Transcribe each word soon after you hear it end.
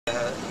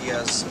he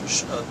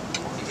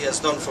has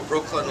done for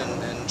Brooklyn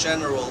in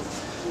general,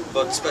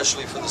 but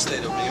especially for the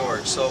state of New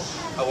York. So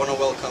I want to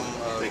welcome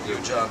you,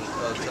 John,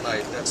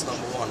 tonight. That's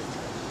number one.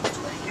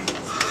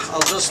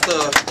 I'll just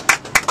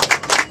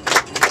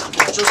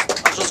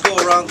go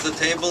around the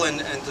table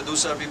and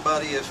introduce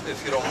everybody,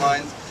 if you don't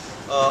mind.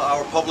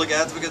 Our public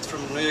advocate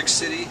from New York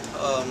City.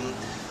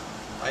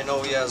 I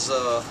know he has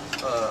a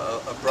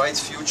bright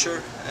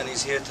future, and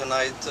he's here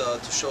tonight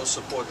to show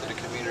support to the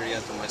community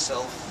and to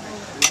myself.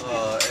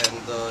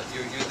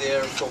 You're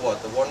there for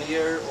what, the 1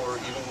 year or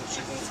even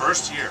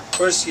first year?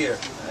 First year,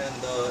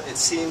 and it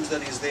seems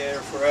that he's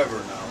there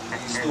forever now.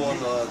 He's doing,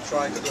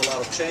 trying to do a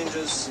lot of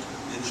changes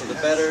for the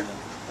better,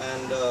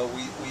 and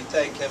we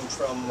thank him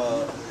from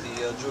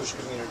the Jewish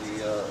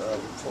community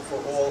for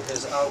all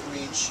his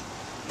outreach,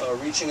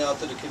 reaching out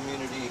to the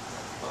community.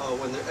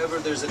 Whenever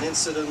there's an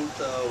incident,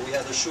 we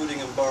had a shooting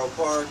in Borough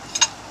Park,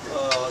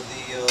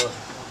 the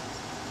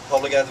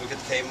public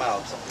advocate came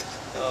out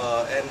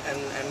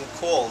and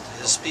called.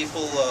 His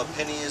people,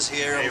 Penny is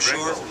here, I'm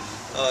sure,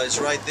 is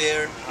right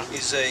there.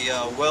 He's a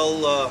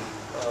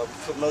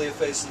familiar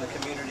face in the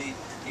community.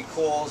 He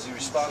calls, he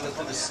responded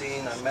to the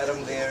scene, I met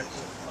him there,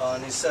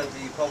 and he said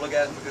the public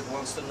advocate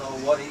wants to know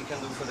what he can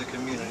do for the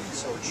community.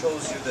 So it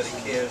shows you that he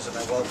cares, and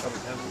I welcome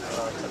him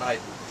tonight.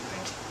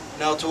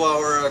 Now to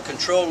our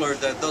controller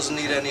that doesn't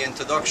need any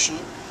introduction.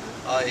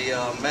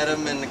 I met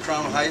him in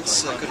Crown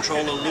Heights,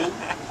 Controller Lou.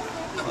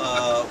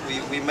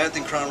 We met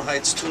in Crown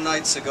Heights 2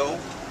 nights ago,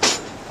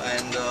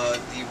 and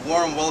the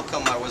warm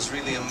welcome, I was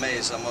really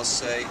amazed, I must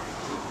say.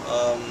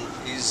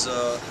 He's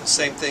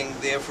same thing,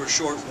 there for a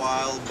short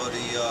while, but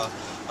he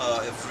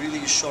have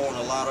really shown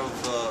a lot of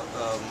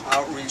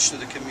outreach to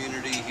the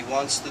community. He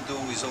wants to do,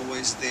 he's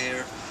always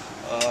there,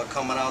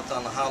 coming out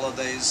on the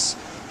holidays.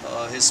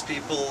 His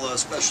people,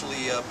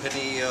 especially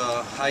Penny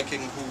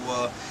Hiking,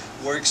 who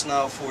works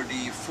now for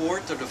the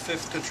 4th or the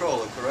 5th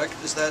controller, correct?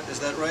 Is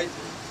that right?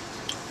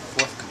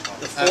 4th controller.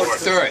 The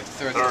 4th,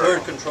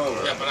 third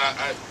controller. Yeah, but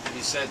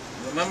he said,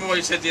 remember what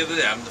you said the other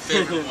day, I'm the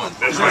favorite one.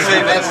 That's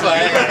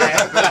fine.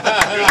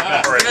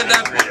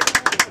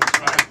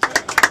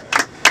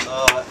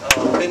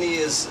 Penny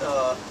is,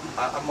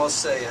 I must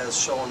say, has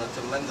shown a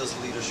tremendous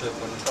leadership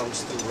when it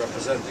comes to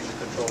representing the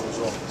controller's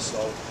office.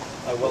 So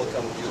I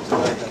welcome you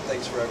tonight, and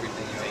thanks for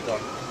everything you've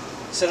done.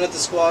 Senator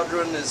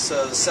Squadron is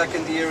the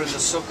 2nd year in the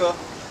Sukkah.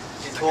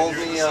 He told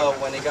me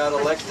when he got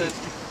elected,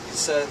 he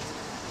said,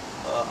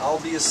 I'll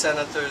be a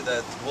senator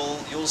that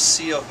you'll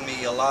see of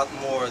me a lot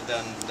more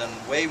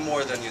way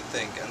more than you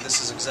think, and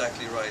this is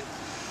exactly right.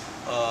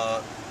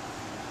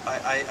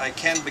 I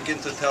can't begin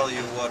to tell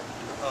you what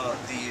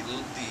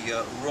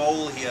the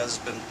role he has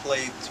been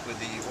played with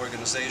the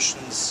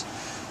organizations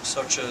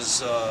such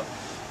as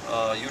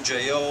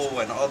UJO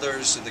and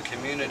others in the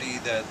community,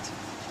 that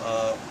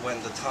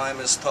when the time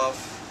is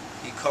tough,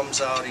 he comes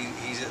out,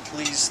 he's at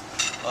least,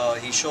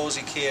 he shows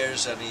he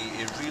cares, and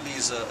he really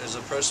is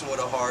a person with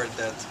a heart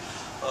that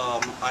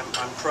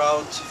I'm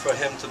proud for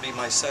him to be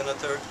my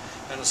senator,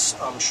 and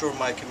I'm sure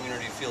my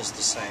community feels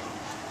the same.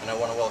 And I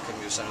want to welcome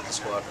you, Senator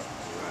Squadron.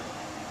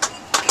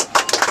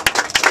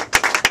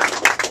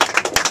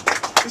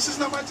 This is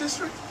not my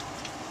district?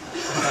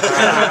 No,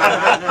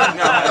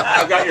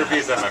 I've got your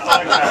visa, my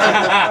friend.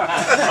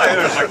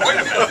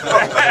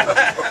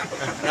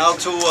 Now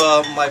to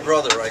my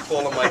brother. I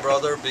call him my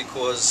brother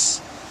because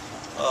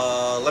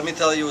let me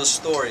tell you a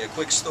story, a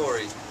quick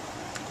story.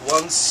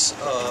 Once,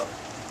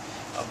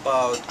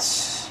 about,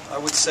 I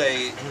would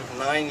say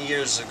 9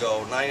 years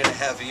ago,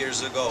 9.5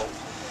 years ago,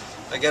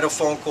 I get a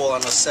phone call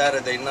on a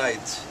Saturday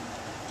night.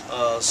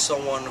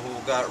 Someone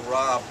who got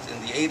robbed in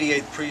the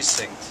 88th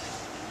precinct.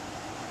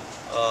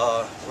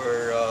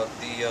 Where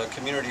the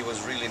community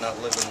was really not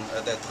living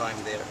at that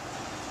time there.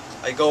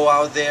 I go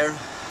out there,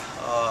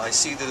 I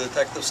see the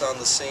detectives on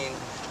the scene.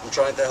 I'm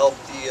trying to help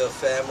the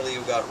family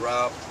who got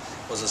robbed.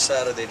 It was a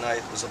Saturday night,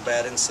 it was a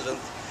bad incident.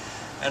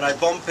 And I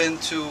bump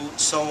into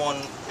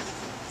someone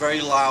very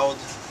loud,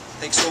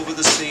 takes over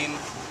the scene,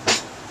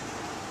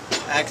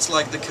 acts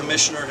like the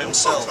commissioner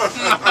himself.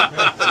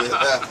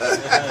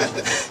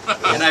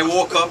 And I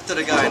walk up to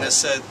the guy and I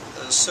said,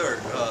 sir,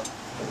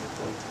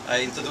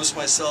 I introduced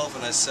myself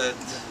and I said,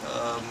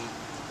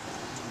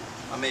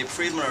 I'm Abe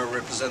Friedman, I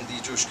represent the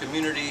Jewish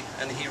community,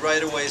 and he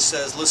right away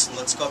says, listen,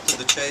 let's cut to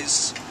the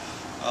chase.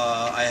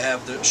 I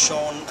have the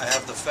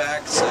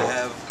facts, I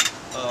have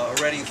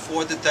already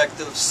 4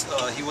 detectives.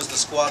 He was the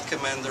squad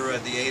commander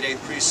at the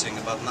 88th precinct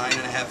about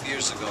 9.5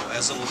 years ago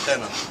as a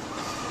lieutenant.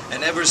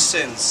 And ever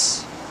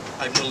since,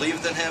 I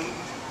believed in him.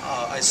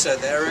 I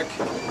said, Eric,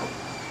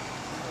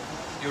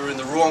 you're in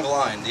the wrong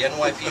line. The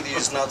NYPD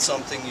is not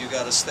something you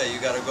got to stay. You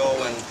got to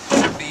go and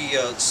be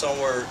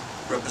somewhere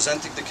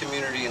representing the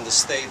community in the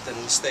state and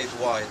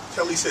statewide.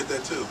 Kelly said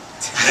that too.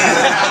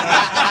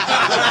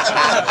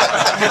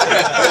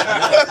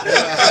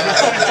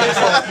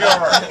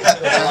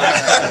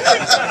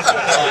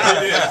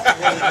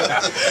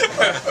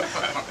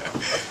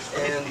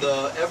 And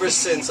ever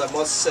since, I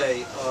must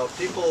say,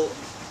 people,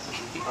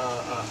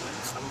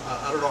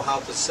 I don't know how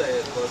to say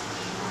it, but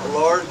a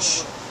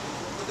large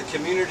the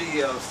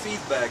community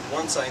feedback,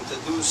 once I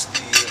introduced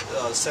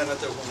the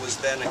senator who was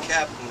then a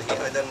captain,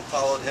 I then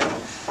followed him.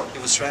 He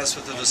was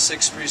transferred to the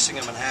 6th precinct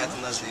in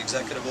Manhattan as the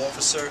executive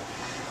officer,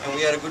 and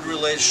we had a good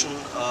relation.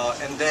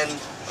 And then,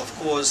 of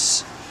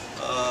course,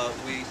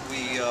 we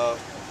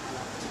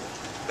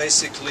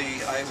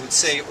basically, I would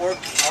say,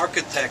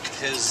 architect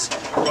his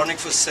running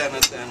for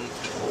Senate, and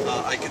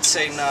I could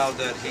say now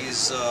that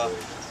he's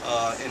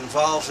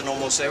involved in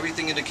almost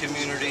everything in the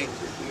community.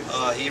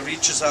 He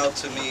reaches out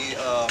to me,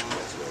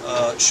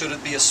 should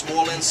it be a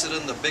small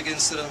incident, a big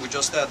incident. We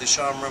just had the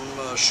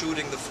Shamram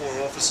shooting, the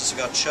 4 officers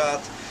got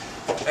shot.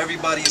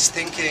 Everybody's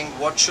thinking,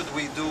 what should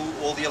we do?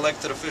 All the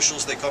elected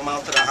officials, they come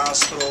out to the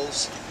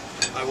hospitals.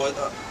 I would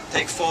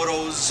take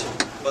photos,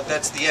 but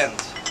that's the end.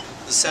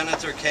 The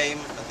senator came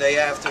a day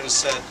after and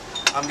said,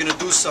 I'm going to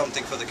do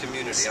something for the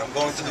community. I'm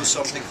going to do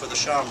something for the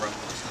Shamram.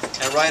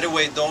 And right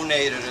away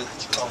donated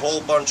a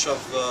whole bunch of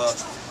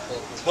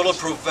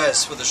bulletproof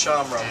vests for the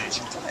Shamram.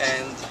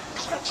 And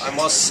I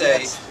must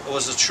say, it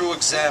was a true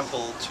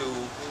example to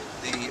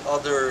the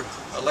other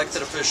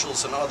elected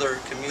officials and other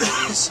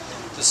communities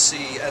to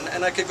see.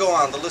 And I could go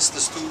on. The list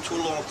is too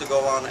long to go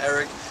on.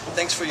 Eric,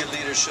 thanks for your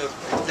leadership.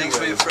 Thanks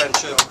for your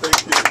friendship.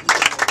 Thank you.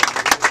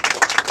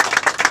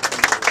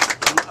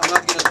 I'm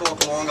not going to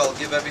talk long. I'll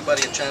give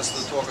everybody a chance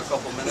to talk a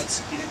couple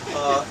minutes.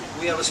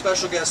 We have a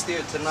special guest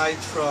here tonight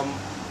from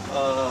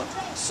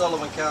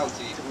Sullivan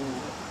County,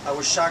 who I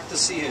was shocked to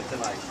see here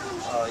tonight.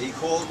 He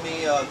called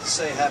me to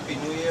say Happy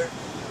New Year,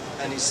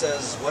 and he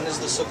says, when is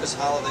the Sukkah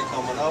Holiday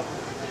coming up?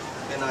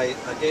 And I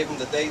gave him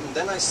the date, and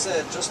then I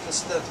said, just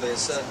incidentally, I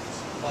said,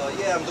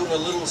 yeah, I'm doing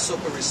a little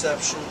Sukkah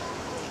reception.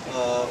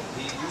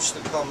 He used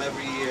to come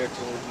every year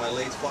to my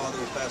late father,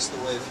 who passed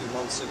away a few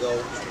months ago,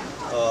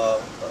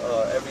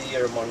 every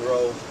year in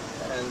Monroe.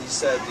 And he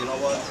said, you know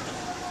what,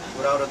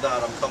 without a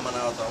doubt, I'm coming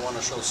out. I want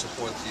to show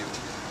support to you.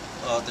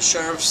 The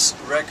sheriff's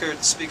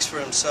record speaks for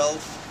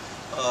himself.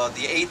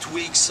 The 8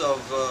 weeks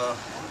of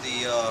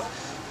the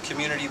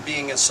community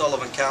being in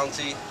Sullivan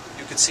County,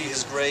 you could see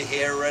his gray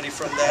hair already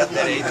from that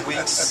 8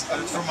 weeks.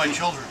 It's for my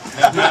children.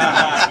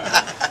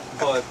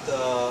 But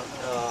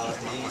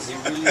he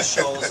really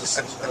shows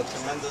a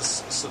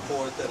tremendous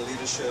support and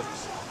leadership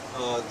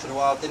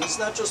throughout. And he's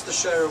not just a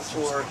sheriff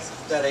for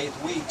that 8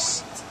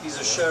 weeks. He's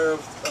a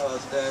sheriff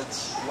that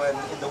when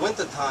in the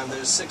wintertime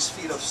there's 6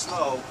 feet of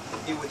snow,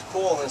 he would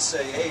call and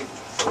say, hey,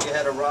 we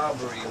had a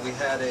robbery. We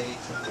had in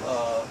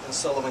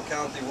Sullivan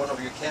County, one of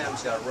your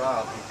cams got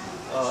robbed.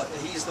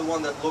 He's the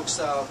one that looks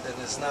out and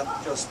is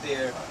not just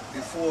there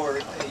before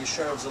a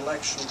sheriff's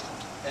election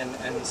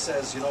and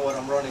says, you know what,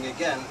 I'm running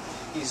again.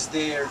 He's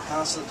there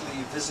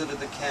constantly, visited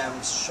the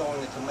camps,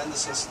 showing a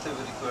tremendous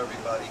sensitivity to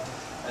everybody.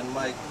 And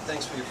Mike,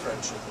 thanks for your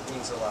friendship. It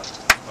means a lot.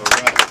 All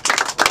right.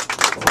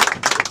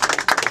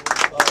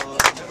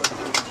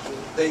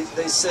 They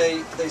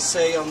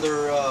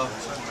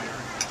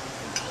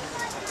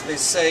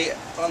say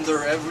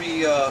under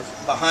every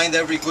behind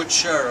every good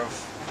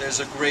sheriff there's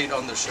a great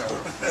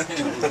undersheriff.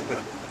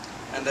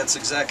 And that's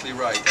exactly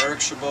right. Eric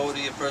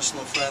Shabodi, a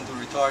personal friend who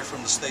retired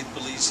from the state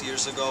police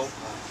years ago.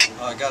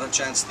 I got a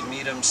chance to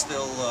meet him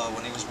still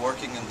when he was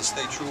working in the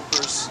state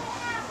troopers.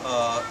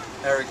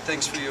 Eric,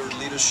 thanks for your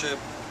leadership.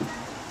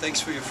 Thanks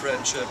for your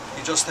friendship.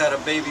 He just had a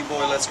baby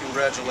boy. Let's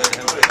congratulate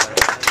him.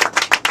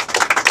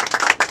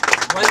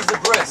 When's the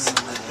breast?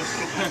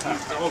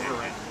 Over.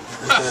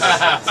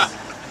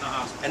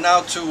 And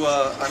now to,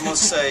 I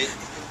must say,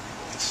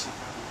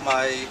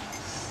 my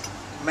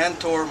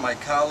mentor, my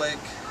colleague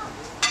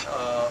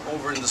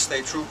over in the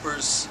state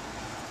troopers.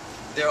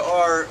 There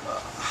are,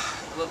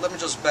 let me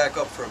just back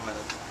up for a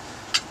minute.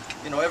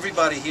 You know,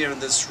 everybody here in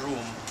this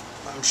room,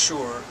 I'm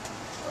sure,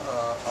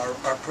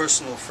 are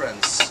personal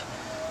friends.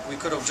 We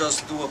could have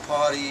just do a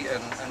party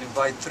and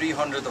invite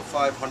 300 or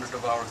 500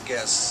 of our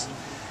guests.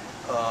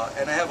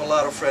 And I have a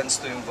lot of friends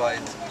to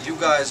invite. You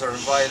guys are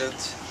invited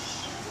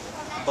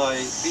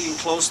by being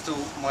close to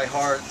my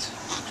heart,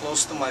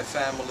 close to my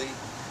family.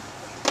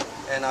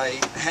 And I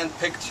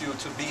handpicked you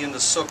to be in the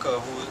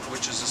Sukkah,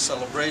 which is a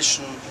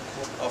celebration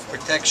of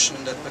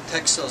protection that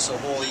protects us a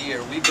whole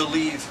year. We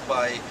believe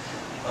by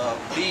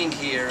being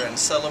here and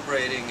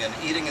celebrating and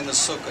eating in the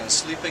Sukkah and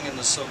sleeping in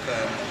the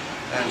Sukkah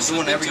and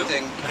doing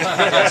everything.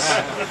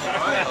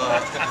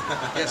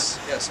 Yes,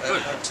 yes,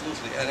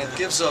 absolutely. And it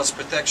gives us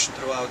protection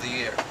throughout the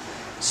year.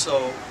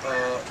 So,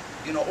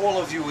 you know, all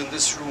of you in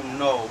this room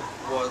know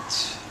what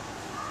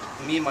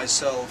me,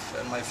 myself,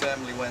 and my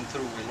family went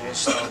through. We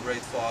lost our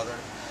great father.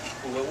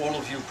 All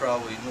of you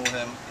probably knew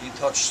him. He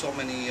touched so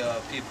many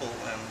people,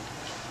 and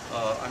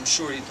I'm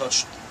sure he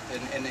touched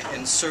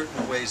in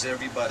certain ways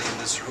everybody in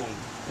this room.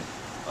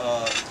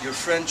 Your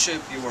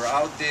friendship, you were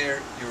out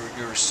there,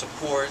 your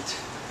support,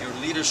 your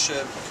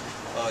leadership,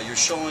 you're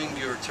showing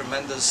your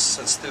tremendous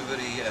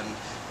sensitivity and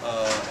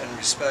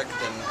respect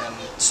and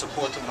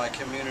support of my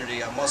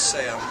community. I must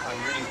say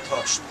I'm really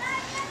touched.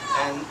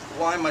 And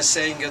why am I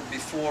saying it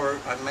before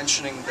I'm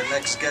mentioning the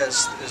next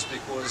guest is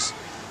because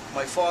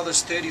my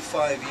father's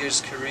 35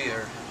 years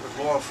career with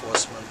law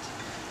enforcement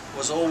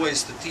was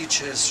always to teach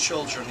his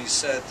children. He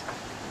said,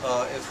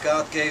 if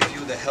God gave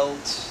you the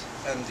health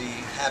and the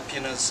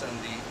happiness and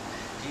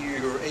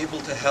you're able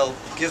to help,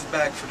 give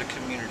back for the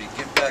community,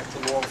 give back to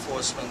law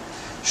enforcement,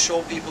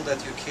 show people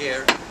that you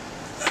care,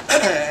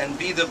 and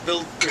be the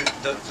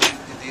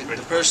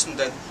person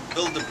that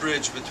build the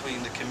bridge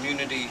between the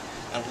community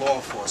and law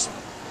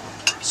enforcement.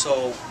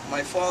 So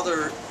my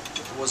father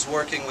was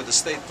working with the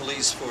state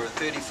police for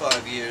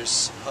 35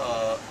 years.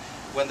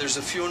 When there's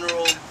a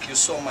funeral, you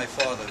saw my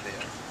father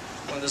there.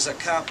 When there's a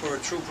cop or a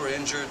trooper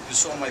injured, you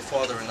saw my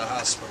father in the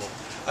hospital.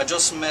 I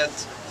just met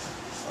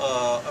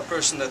a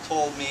person that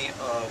told me,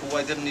 who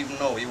I didn't even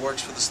know, he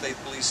works for the state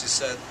police. He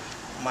said,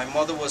 my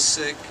mother was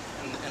sick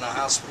in a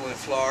hospital in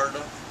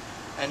Florida,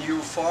 and your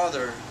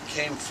father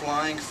came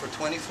flying for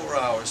 24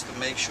 hours to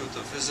make sure to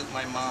visit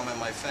my mom and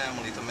my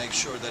family to make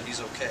sure that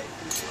he's okay.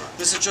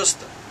 This is just,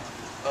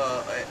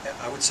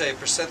 I would say, a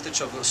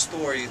percentage of the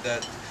story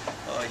that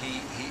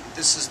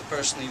this is the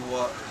person he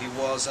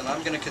was, and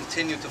I'm going to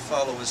continue to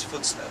follow his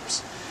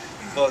footsteps.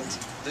 But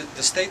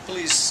the state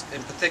police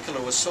in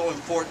particular was so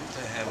important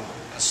to him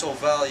and so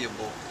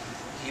valuable.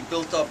 He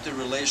built up the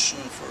relation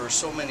for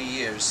so many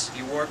years.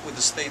 He worked with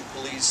the state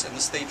police and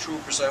the state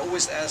troopers. I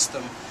always asked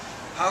him,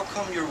 how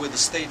come you're with the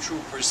state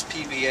troopers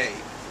PBA?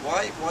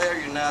 Why are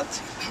you not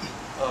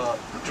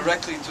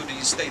directly to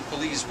the state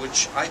police,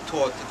 which I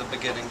thought at the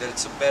beginning that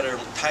it's a better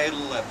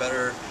title, a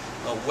better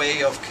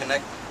way of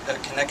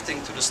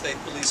connecting to the state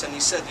police. And he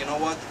said, you know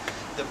what,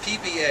 the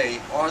PBA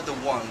are the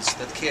ones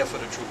that care for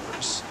the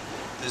troopers.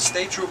 The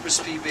state troopers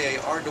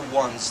PBA are the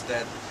ones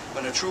that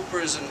when a trooper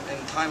is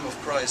in time of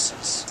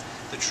crisis,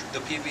 the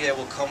PBA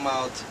will come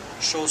out,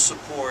 show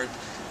support,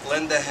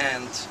 lend a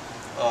hand,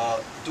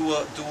 do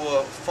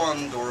a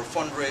fund or a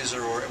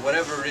fundraiser or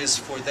whatever it is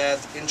for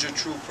that injured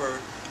trooper,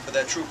 for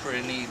that trooper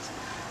in need.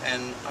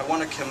 And I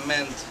want to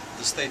commend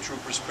the State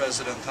Troopers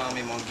President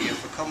Mungeer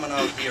for coming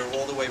out here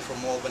all the way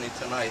from Albany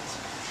tonight.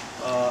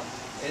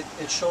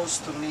 It shows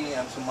to me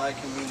and to my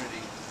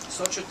community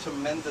such a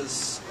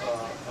tremendous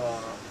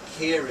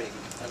caring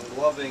and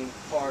loving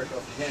part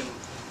of him.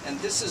 And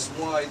this is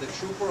why the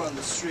trooper on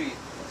the street,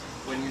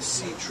 when you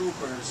see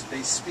troopers,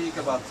 they speak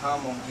about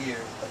Tom Mungeer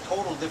a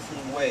total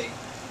different way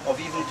of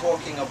even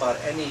talking about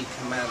any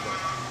commander.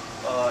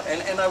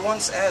 And I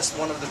once asked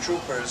one of the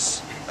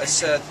troopers, I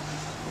said,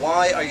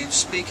 why are you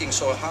speaking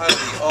so highly?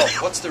 Oh,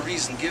 what's the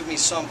reason? Give me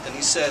something.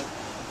 He said,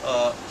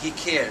 he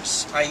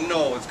cares. I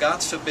know if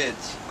God forbid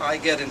I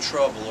get in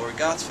trouble, or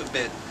God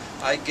forbid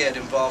I get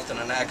involved in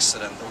an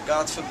accident, or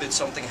God forbid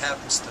something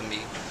happens to me,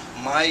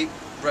 my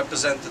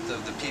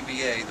representative, the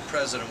PBA, the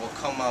president, will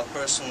come out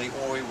personally,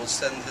 or he will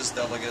send his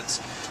delegates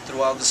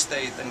throughout the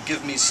state and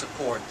give me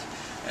support.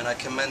 And I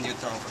commend you,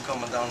 Tom, for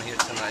coming down here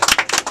tonight.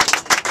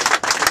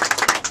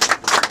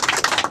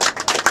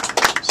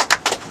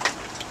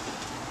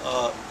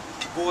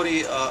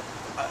 Gori,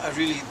 I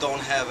really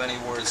don't have any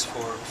words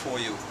for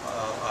you.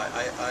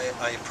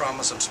 I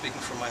promise I'm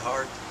speaking from my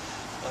heart.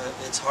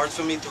 It's hard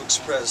for me to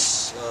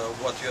express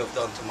what you have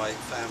done to my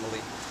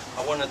family.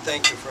 I want to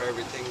thank you for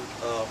everything.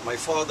 My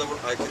father,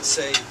 I could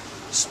say,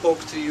 spoke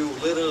to you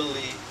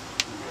literally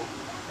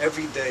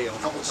every day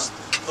almost,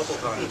 a couple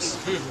times.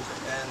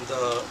 And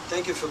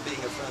thank you for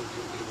being a friend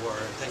you were.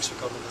 Thanks for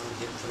coming down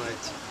here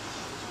tonight.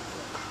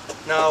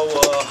 Now,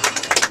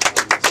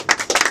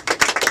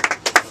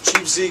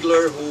 Chief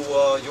Ziegler, who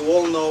you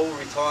all know,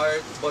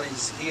 retired, but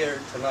he's here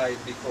tonight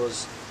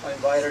because I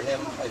invited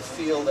him. I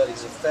feel that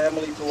he's a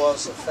family to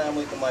us, a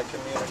family to my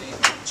community.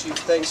 Chief,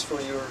 thanks for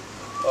your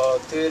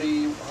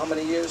 30, how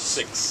many years?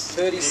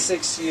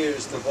 36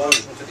 years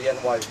devotion to the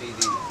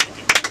NYPD.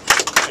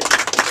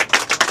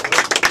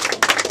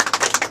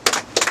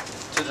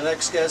 To the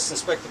next guest,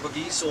 Inspector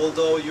Bugis,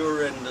 although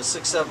you're in the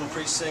 6-7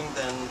 precinct,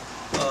 and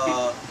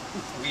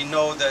we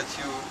know that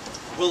you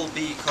will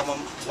become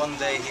one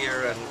day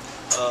here and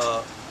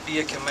be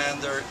a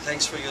commander.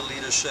 Thanks for your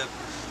leadership.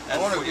 I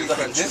want to be like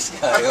friendship. this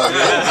guy.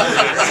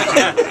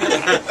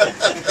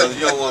 Because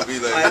you don't want to be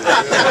like this.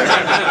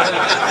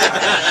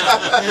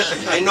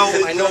 I know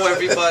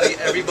everybody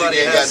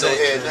has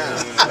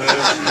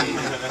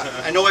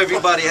I know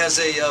everybody has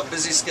a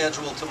busy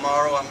schedule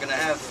tomorrow. I'm going to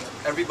have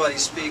everybody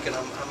speak, and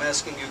I'm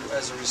asking you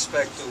as a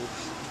respect to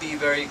be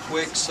very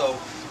quick. So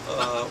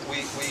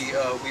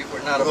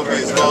we're not a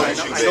very.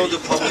 I know the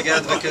public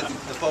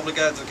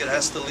advocate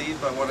has to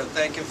leave. I want to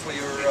thank him for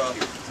your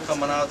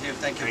coming out here.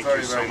 Thank you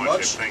very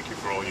much. Thank you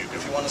for all you do.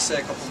 If you want to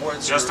say a couple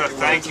words. Just a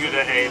thank you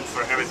to Abe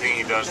for everything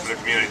he does for the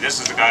community. This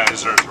is the guy who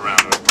deserves a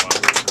round of applause.